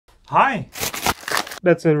Hi!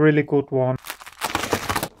 That's a really good one.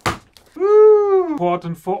 Woo!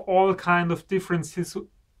 Important for all kind of different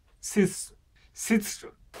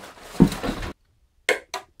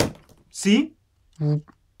See?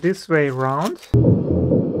 This way round.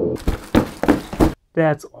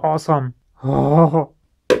 That's awesome. Oh.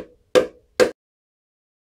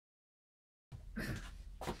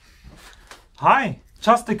 Hi,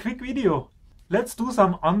 just a quick video. Let's do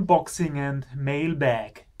some unboxing and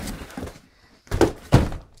mailbag.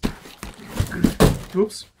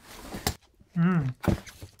 Oops.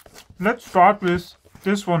 Let's start with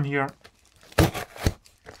this one here.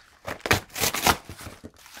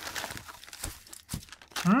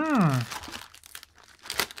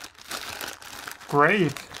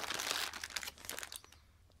 Great.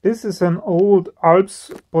 This is an old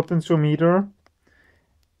ALPS potentiometer.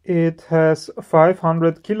 It has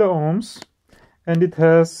 500 kiloohms and it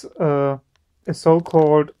has a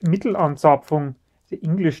so-called Mittelanzapfung. The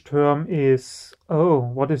English term is... oh,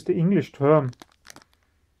 what is the English term?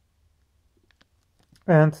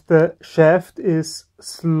 And the shaft is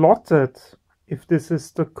slotted, if this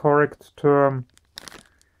is the correct term.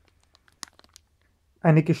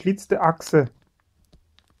 Eine geschlitzte Achse.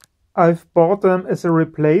 I've bought them as a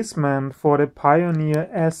replacement for the Pioneer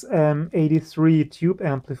SM83 tube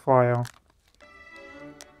amplifier.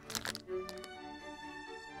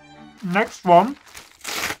 Next one.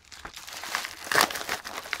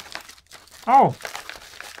 Oh,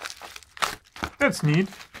 that's neat.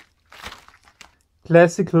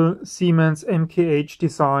 Classical Siemens MKH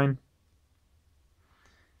design.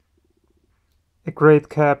 A great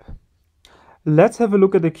cap. Let's have a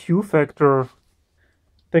look at the Q factor.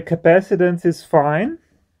 The capacitance is fine.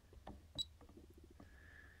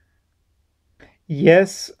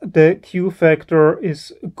 Yes, the Q factor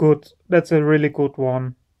is good. That's a really good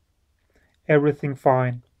one. Everything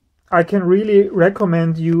fine. I can really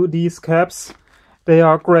recommend you these caps. They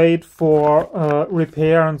are great for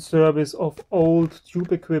repair and service of old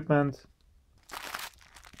tube equipment.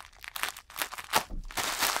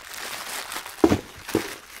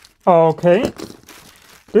 Okay.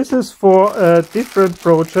 This is for a different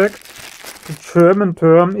project. The German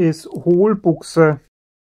term is Hohlbuchse.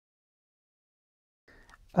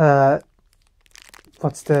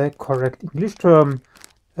 What's the correct English term?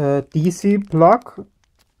 DC plug?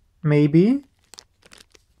 Maybe.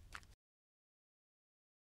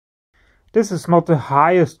 This is not the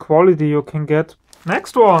highest quality you can get.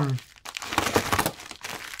 Next one.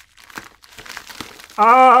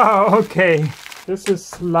 Ah, okay. This is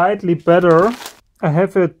slightly better. I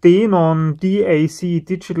have a Denon DAC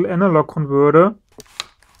digital analog converter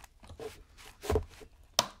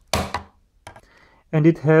and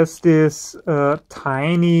it has this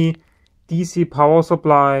tiny DC power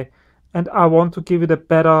supply, and I want to give it a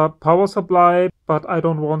better power supply, but I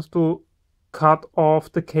don't want to cut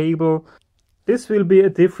off the cable. This will be a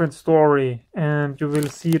different story and you will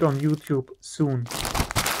see it on YouTube soon.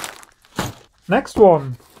 Next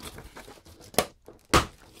one.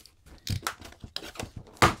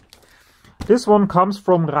 This one comes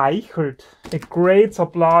from Reichelt, a great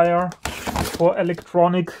supplier for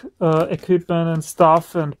electronic equipment and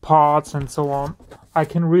stuff and parts and so on. I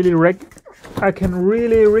can really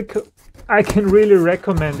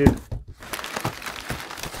recommend it.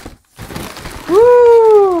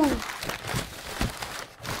 Woo!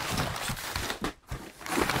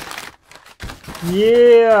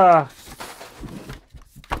 Yeah!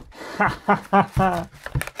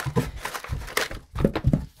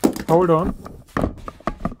 Hold on.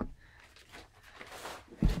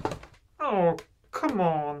 Oh, come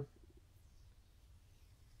on.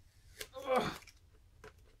 Ugh.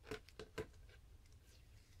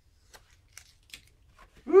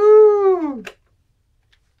 Woo!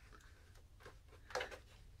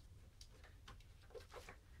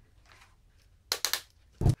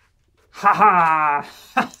 Haha!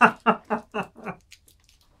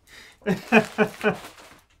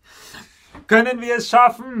 Können wir es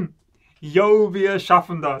schaffen? Yo, wir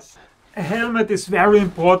schaffen das. A helmet is very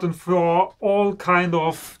important for all kind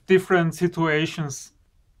of different situations.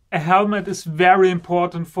 A helmet is very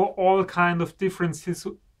important for all kind of different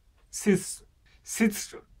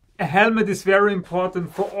A helmet is very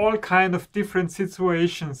important for all kind of different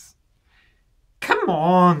situations. Come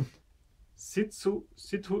on!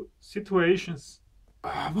 Situations.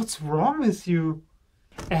 What's wrong with you?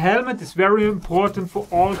 A helmet is very important for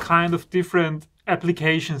all kind of different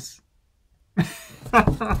applications.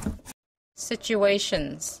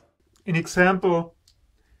 Situations. An example,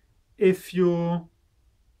 if you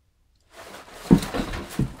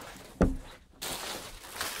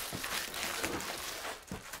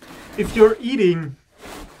if you're eating,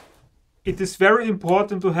 it is very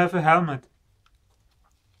important to have a helmet.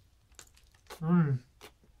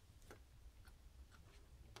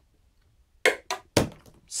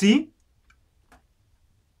 See?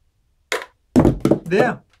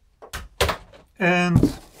 There.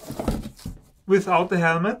 And without the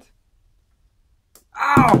helmet.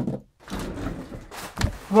 Ow!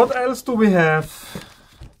 What else do we have?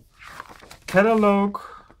 Catalog.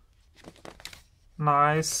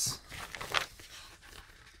 Nice.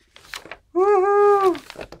 Woohoo!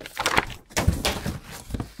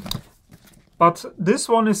 But this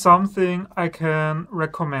one is something I can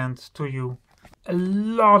recommend to you. A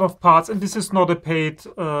lot of parts, and this is not a paid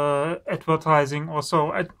advertising or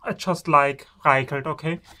so. I just like Reichelt,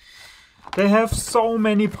 okay? They have so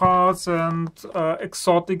many parts and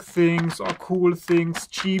exotic things or cool things,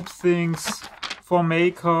 cheap things for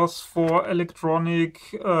makers, for electronic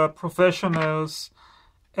professionals,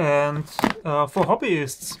 and for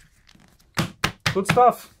hobbyists. Good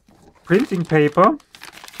stuff. Printing paper.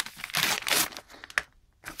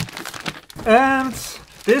 And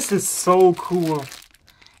this is so cool.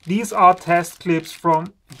 These are test clips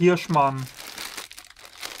from Hirschmann.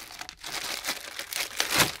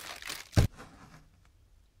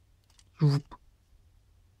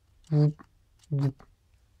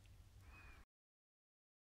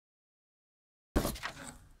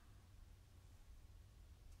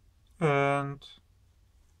 And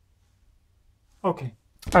okay,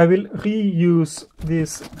 I will reuse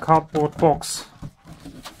this cardboard box.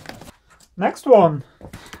 Next one.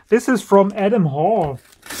 This is from Adam Hall.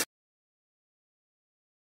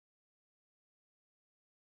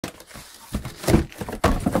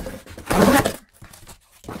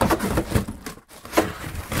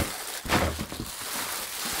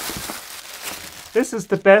 This is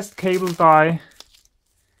the best cable tie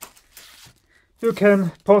you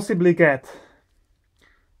can possibly get.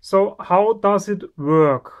 So how does it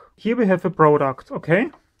work? Here we have a product, okay?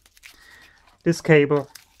 This cable.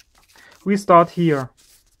 We start here.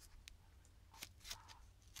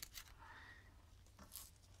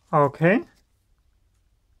 Okay.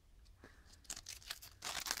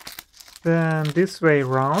 Then this way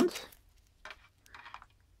round.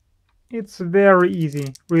 It's very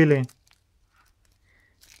easy, really.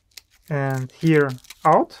 And here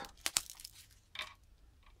out.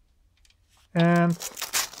 And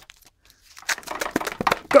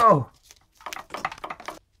go!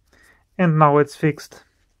 And now it's fixed.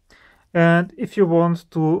 And if you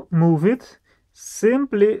want to move it,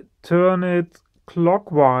 simply turn it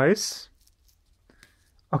clockwise,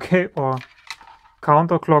 okay, or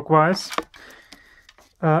counterclockwise,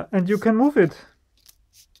 and you can move it.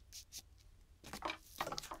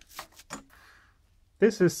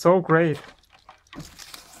 This is so great.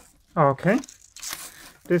 Okay,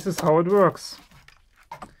 this is how it works.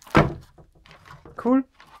 Cool.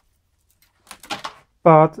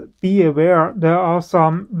 But be aware, there are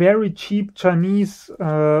some very cheap Chinese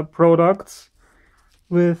products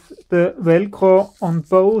with the velcro on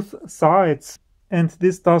both sides, and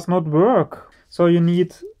this does not work. So you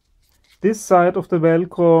need this side of the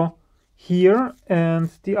velcro here and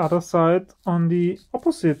the other side on the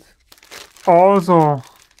opposite. Also,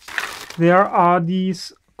 there are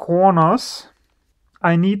these corners.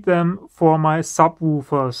 I need them for my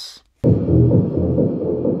subwoofers.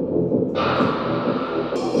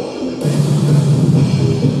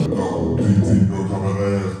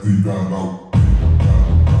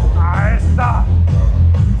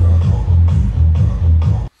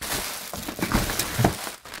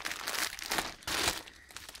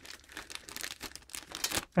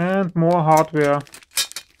 And more hardware.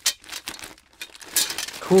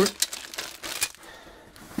 Cool.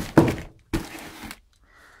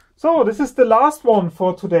 So this is the last one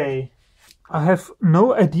for today. I have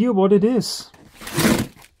no idea what it is.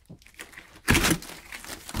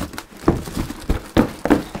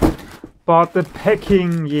 But the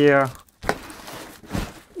packing, yeah,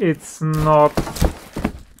 it's not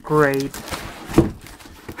great.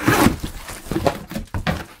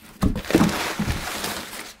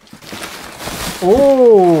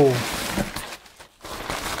 Oh!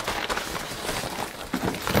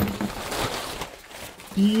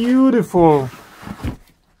 Beautiful!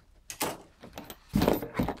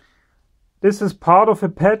 This is part of a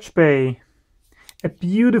Patchbay. A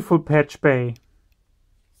beautiful Patchbay.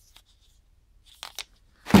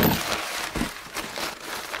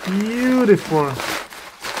 Beautiful.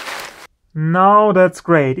 Now that's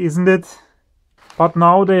great, isn't it? But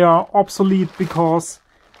now they are obsolete because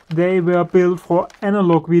they were built for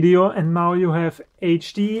analog video, and now you have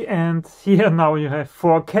HD, and here now you have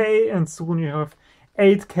 4K, and soon you have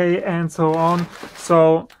 8K and so on.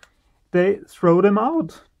 So they throw them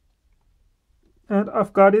out. And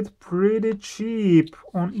I've got it pretty cheap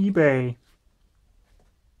on eBay.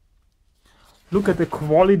 Look at the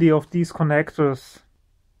quality of these connectors.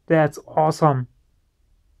 That's awesome.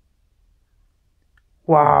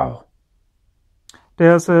 Wow.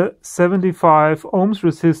 There's a 75 ohms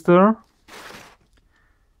resistor.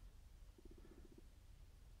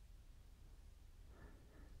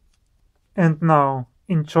 And now,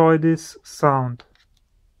 enjoy this sound.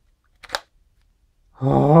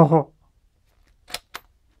 Oh.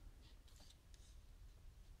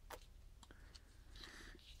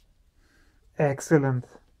 Excellent.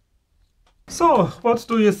 So, what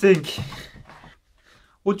do you think?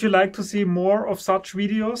 Would you like to see more of such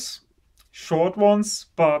videos? Short ones,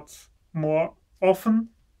 but more often?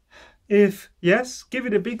 If yes, give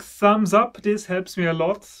it a big thumbs up. This helps me a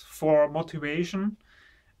lot for motivation.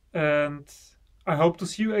 And I hope to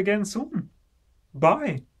see you again soon.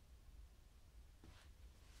 Bye.